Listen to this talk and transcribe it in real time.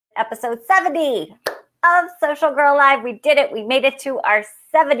Episode 70 of Social Girl Live. We did it. We made it to our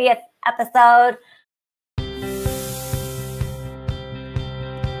 70th episode.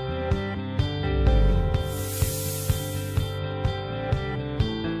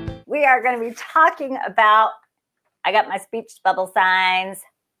 We are going to be talking about, I got my speech bubble signs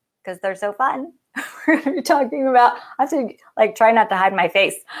because they're so fun. We're going to be talking about, I have to try not to hide my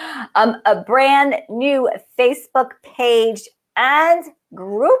face, a brand new Facebook page and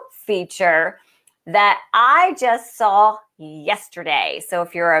group feature that I just saw yesterday. So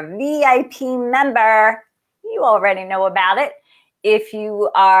if you're a VIP member, you already know about it. If you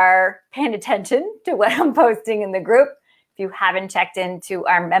are paying attention to what I'm posting in the group, if you haven't checked into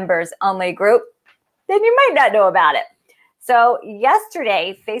our members only group, then you might not know about it. So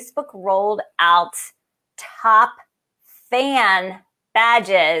yesterday, Facebook rolled out top fan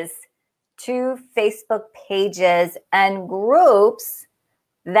badges to Facebook pages and groups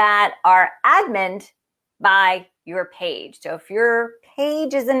that are adminned by your page. So if your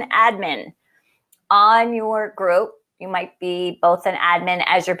page is an admin on your group, you might be both an admin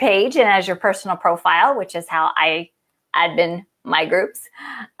as your page and as your personal profile, which is how I admin my groups.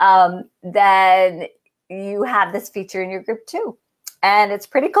 Then you have this feature in your group too. And it's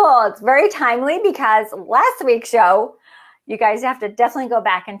pretty cool. It's very timely because last week's show, you guys have to definitely go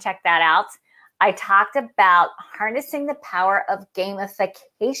back and check that out. I talked about harnessing the power of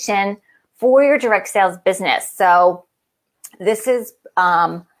gamification for your direct sales business. So this is,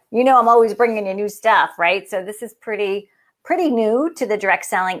 I'm always bringing you new stuff, right? So this is pretty new to the direct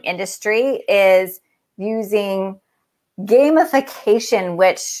selling industry, is using gamification,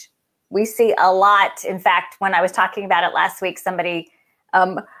 which we see a lot. In fact, when I was talking about it last week, somebody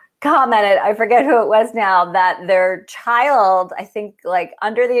commented, I forget who it was now, that their child, I think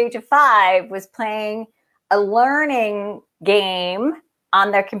under the age of 5, was playing a learning game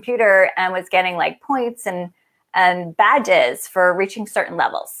on their computer and was getting points and badges for reaching certain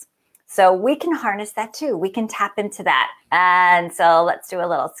levels. So we can harness that too. We can tap into that. And so let's do a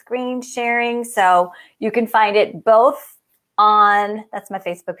little screen sharing. So you can find it both on, that's my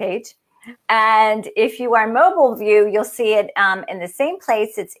Facebook page. And if you are mobile view, you'll see it in the same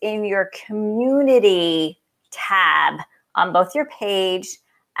place. It's in your community tab on both your page.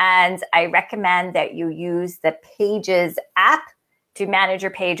 And I recommend that you use the Pages app to manage your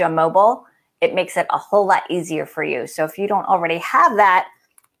page on mobile. It makes it a whole lot easier for you. So if you don't already have that,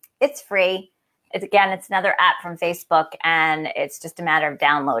 it's free. It's another app from Facebook, and it's just a matter of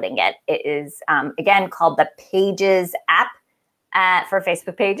downloading it. It is, again, called the Pages app for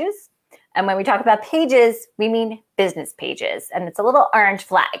Facebook pages. And when we talk about pages, we mean business pages. And it's a little orange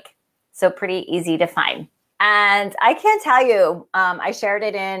flag, so pretty easy to find. And I can't tell you, I shared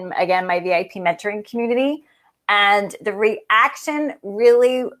it in, again, my VIP mentoring community. And the reaction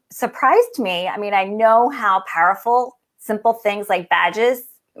really surprised me. I mean, I know how powerful simple things like badges,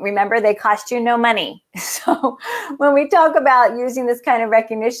 remember, they cost you no money. So when we talk about using this kind of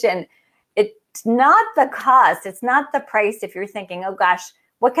recognition, it's not the cost, it's not the price. If you're thinking, oh gosh,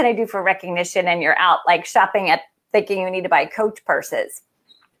 what can I do for recognition? And you're out shopping at thinking you need to buy Coach purses.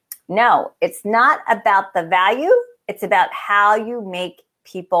 No, it's not about the value. It's about how you make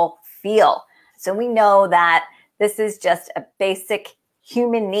people feel. So we know that this is just a basic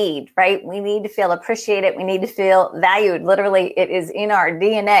human need, right? We need to feel appreciated. We need to feel valued. Literally, it is in our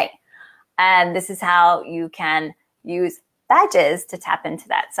DNA. And this is how you can use badges to tap into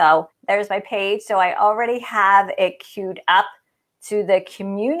that. So there's my page. So I already have it queued up to the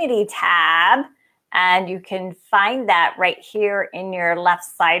community tab, and you can find that right here in your left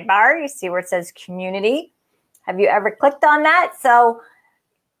sidebar. You see where it says community. Have you ever clicked on that? So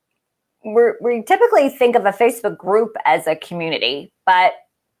we typically think of a Facebook group as a community, but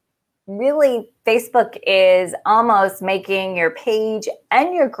really Facebook is almost making your page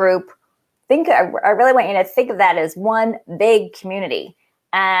and your group I really want you to think of that as one big community.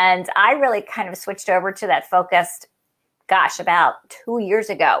 And I really kind of switched over to that focused, about 2 years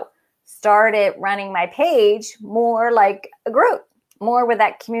ago. Started running my page more like a group, more with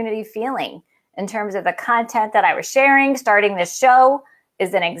that community feeling in terms of the content that I was sharing. Starting this show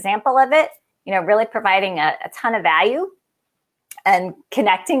is an example of it, really providing a ton of value and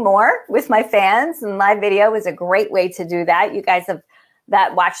connecting more with my fans. And live video is a great way to do that. You guys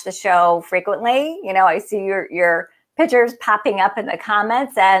that watch the show frequently, I see your pictures popping up in the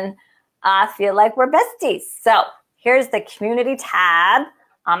comments, and I feel like we're besties. So here's the community tab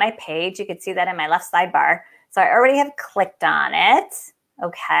on my page. You can see that in my left sidebar. So I already have clicked on it.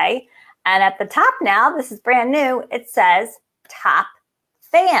 Okay. And at the top now, this is brand new, it says top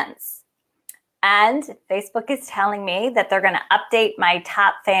fans. And Facebook is telling me that they're going to update my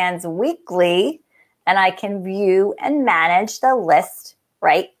top fans weekly, and I can view and manage the list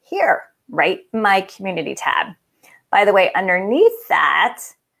right here, right in my community tab. By the way, underneath that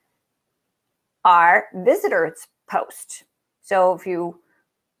are visitors posts. So if you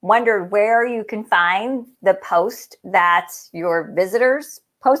wondered where you can find the post that your visitors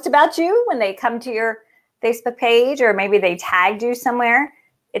post about you when they come to your Facebook page, or maybe they tagged you somewhere,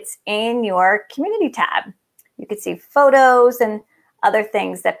 it's in your community tab. You can see photos and other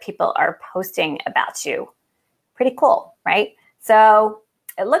things that people are posting about you. Pretty cool, right? So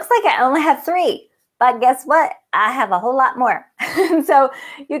it looks like I only have 3, but guess what? I have a whole lot more. So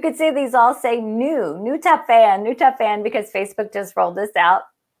you can see these all say new top fan, because Facebook just rolled this out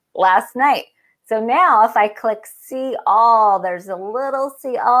last night. So now if I click see all, there's a little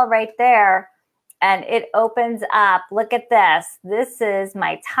see all right there, and it opens up. Look at this. This is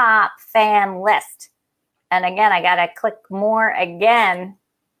my top fan list. And again, I got to click more again.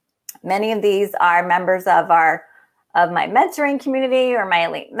 Many of these are members of my mentoring community or my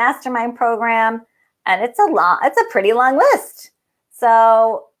elite mastermind program. And it's a pretty long list.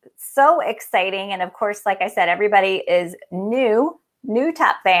 So exciting. And of course, like I said, everybody is new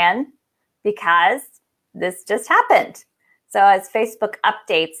top fan because this just happened. So as Facebook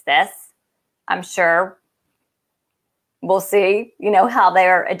updates this, I'm sure we'll see, how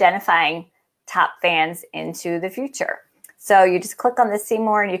they're identifying top fans into the future. So you just click on the see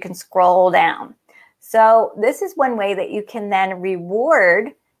more and you can scroll down. So this is one way that you can then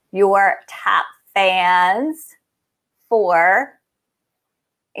reward your top fans for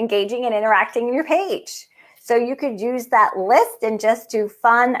engaging and interacting in your page. So you could use that list and just do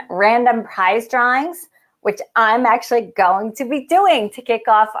fun random prize drawings, which I'm actually going to be doing to kick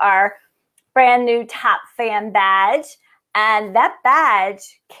off our brand new top fan badge. And that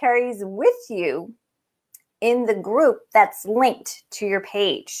badge carries with you in the group that's linked to your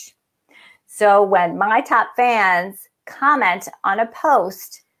page. So when my top fans comment on a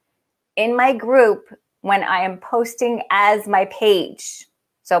post in my group, when I am posting as my page,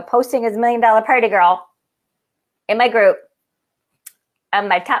 so posting as $1 Million Party Girl in my group, and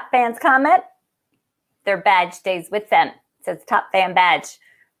my top fans comment, their badge stays with them. It says top fan badge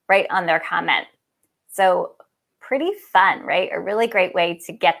right on their comment. So pretty fun, right? A really great way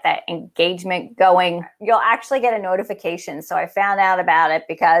to get that engagement going. You'll actually get a notification. So I found out about it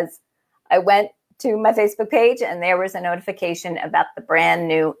because I went to my Facebook page and there was a notification about the brand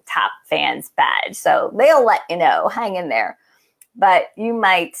new top fans badge. So they'll let you know, hang in there. But you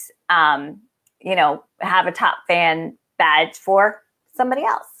might, have a top fan badge for somebody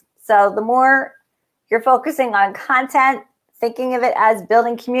else. So the more you're focusing on content, thinking of it as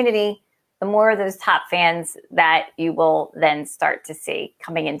building community, the more of those top fans that you will then start to see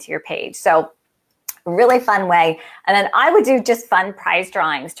coming into your page. So really fun way. And then I would do just fun prize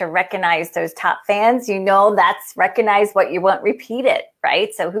drawings to recognize those top fans. That's recognize what you want repeated,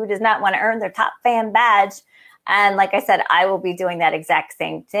 right? So who does not want to earn their top fan badge? And like I said, I will be doing that exact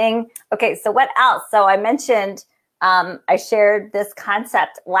same thing. Okay, so what else? So I mentioned, I shared this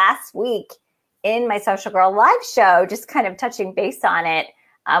concept last week in my Social Girl Live show, just kind of touching base on it.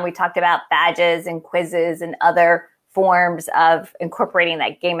 We talked about badges and quizzes and other forms of incorporating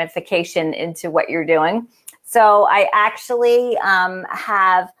that gamification into what you're doing. So I actually I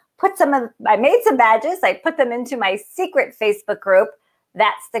made some badges. I put them into my secret Facebook group.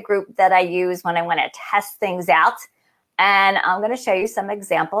 That's the group that I use when I want to test things out. And I'm going to show you some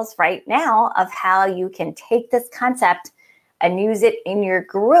examples right now of how you can take this concept and use it in your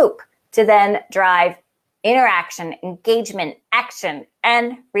group to then drive interaction, engagement, action,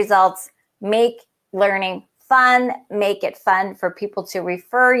 and results. Make learning fun, make it fun for people to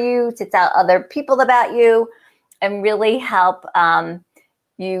refer you, to tell other people about you, and really help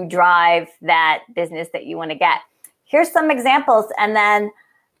you drive that business that you want to get. Here's some examples. And then,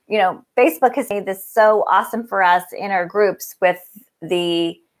 Facebook has made this so awesome for us in our groups with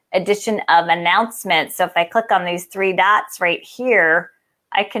the addition of announcements. So if I click on these 3 dots right here,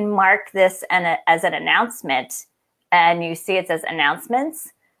 I can mark this as an announcement. And you see it says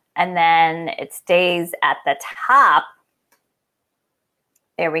announcements. And then it stays at the top.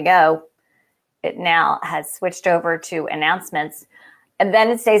 There we go. It now has switched over to announcements. And then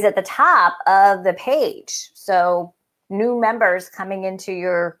it stays at the top of the page. So new members coming into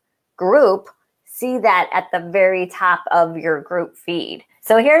your group see that at the very top of your group feed.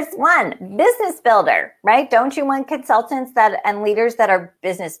 So here's one, business builder, right? Don't you want consultants and leaders that are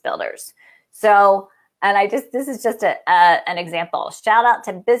business builders? So, and this is just an example. Shout out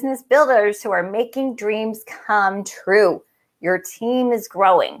to business builders who are making dreams come true. Your team is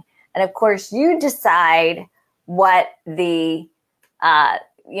growing. And of course, you decide what the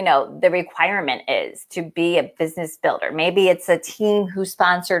the requirement is to be a business builder. Maybe it's a team who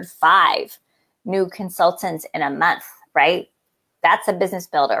sponsored 5 new consultants in a month, right? That's a business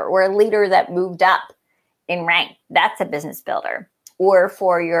builder. Or a leader that moved up in rank. That's a business builder. Or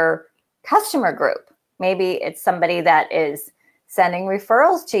for your customer group, maybe it's somebody that is sending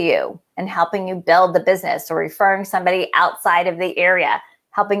referrals to you and helping you build the business, or referring somebody outside of the area,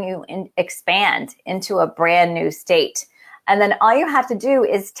 helping you expand into a brand new state. And then all you have to do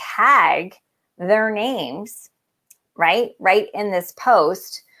is tag their names, right in this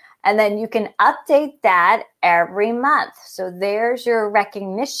post. And then you can update that every month. So there's your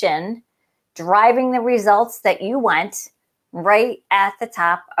recognition, driving the results that you want right at the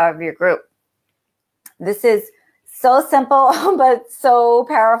top of your group. This is so simple, but so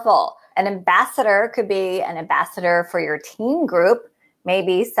powerful. An ambassador could be an ambassador for your team group,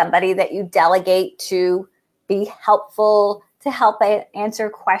 maybe somebody that you delegate to be helpful, to help answer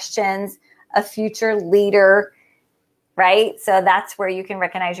questions, a future leader, right? So that's where you can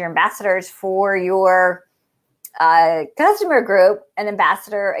recognize your ambassadors. For your customer group, an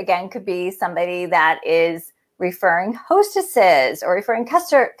ambassador, again, could be somebody that is referring hostesses or referring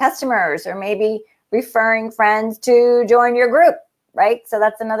customers, or maybe referring friends to join your group, right? So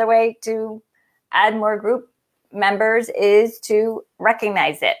that's another way to add more group members, is to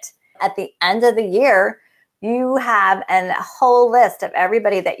recognize it. At the end of the year, you have a whole list of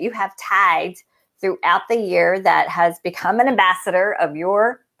everybody that you have tagged throughout the year that has become an ambassador of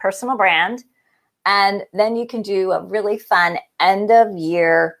your personal brand. And then you can do a really fun end of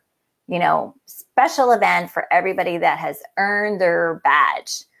year, special event for everybody that has earned their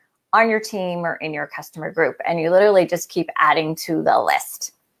badge on your team or in your customer group. And you literally just keep adding to the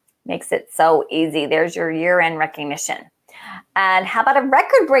list. Makes it so easy. There's your year-end recognition. And how about a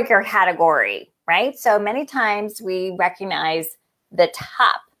record breaker category, right? So many times we recognize the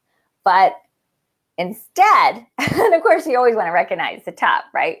top, but instead, and of course you always want to recognize the top,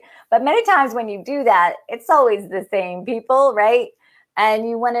 right? But many times when you do that, it's always the same people, right? And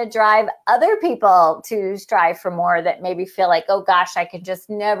you want to drive other people to strive for more, that maybe feel like, oh gosh, I could just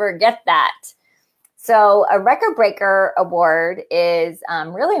never get that. So a record breaker award is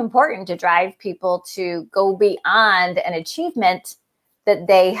really important to drive people to go beyond an achievement that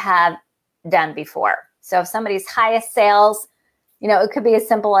they have done before. So if somebody's highest sales, it could be as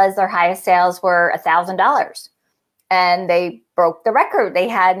simple as their highest sales were $1,000 and they broke the record. They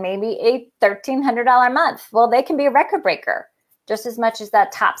had maybe a $1,300 month. Well, they can be a record breaker just as much as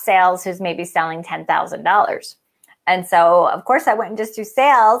that top sales who's maybe selling $10,000. And so, of course, I wouldn't just do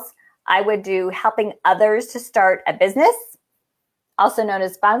sales. I would do helping others to start a business, also known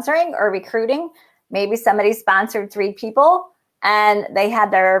as sponsoring or recruiting. Maybe somebody sponsored 3 people and they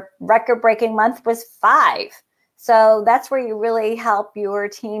had their record-breaking month was 5. So that's where you really help your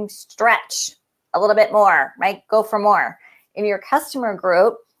team stretch a little bit more, right? Go for more. In your customer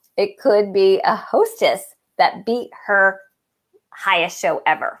group, it could be a hostess that beat her highest show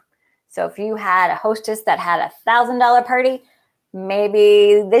ever. So if you had a hostess that had a $1,000 party,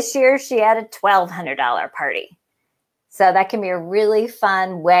 maybe this year she had a $1,200 party. So that can be a really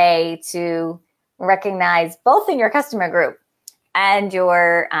fun way to recognize both in your customer group and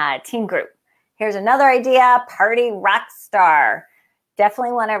your team group. Here's another idea, party rock star.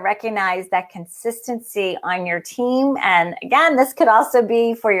 Definitely want to recognize that consistency on your team. And again, this could also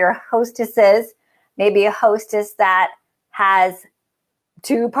be for your hostesses, maybe a hostess that has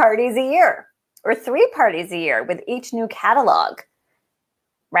 2 parties a year or 3 parties a year with each new catalog,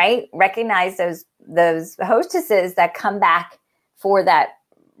 right? Recognize those hostesses that come back for that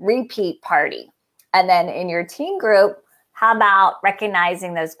repeat party. And then in your team group, how about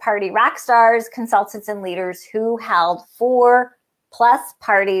recognizing those party rock stars, consultants, and leaders who held 4+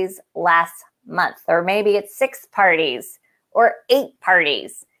 parties last month, or maybe it's 6 parties or 8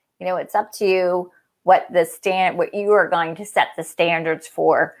 parties. It's up to you what you are going to set the standards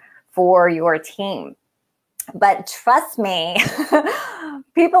for your team. But trust me,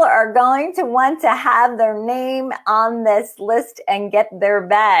 people are going to want to have their name on this list and get their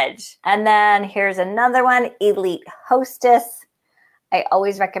badge. And then here's another one, elite hostess. I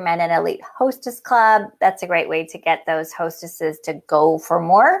always recommend an elite hostess club. That's a great way to get those hostesses to go for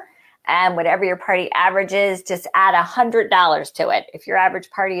more. And whatever your party average is, just add $100 to it. If your average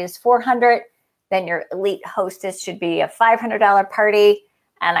party is $400, then your elite hostess should be a $500 party.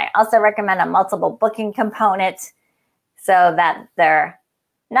 And I also recommend a multiple booking component so that they're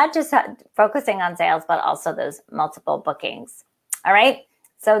not just focusing on sales, but also those multiple bookings. All right.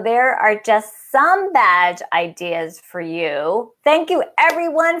 So there are just some badge ideas for you. Thank you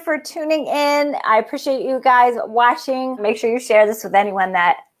everyone for tuning in. I appreciate you guys watching. Make sure you share this with anyone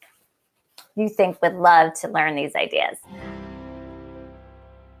that you think would love to learn these ideas.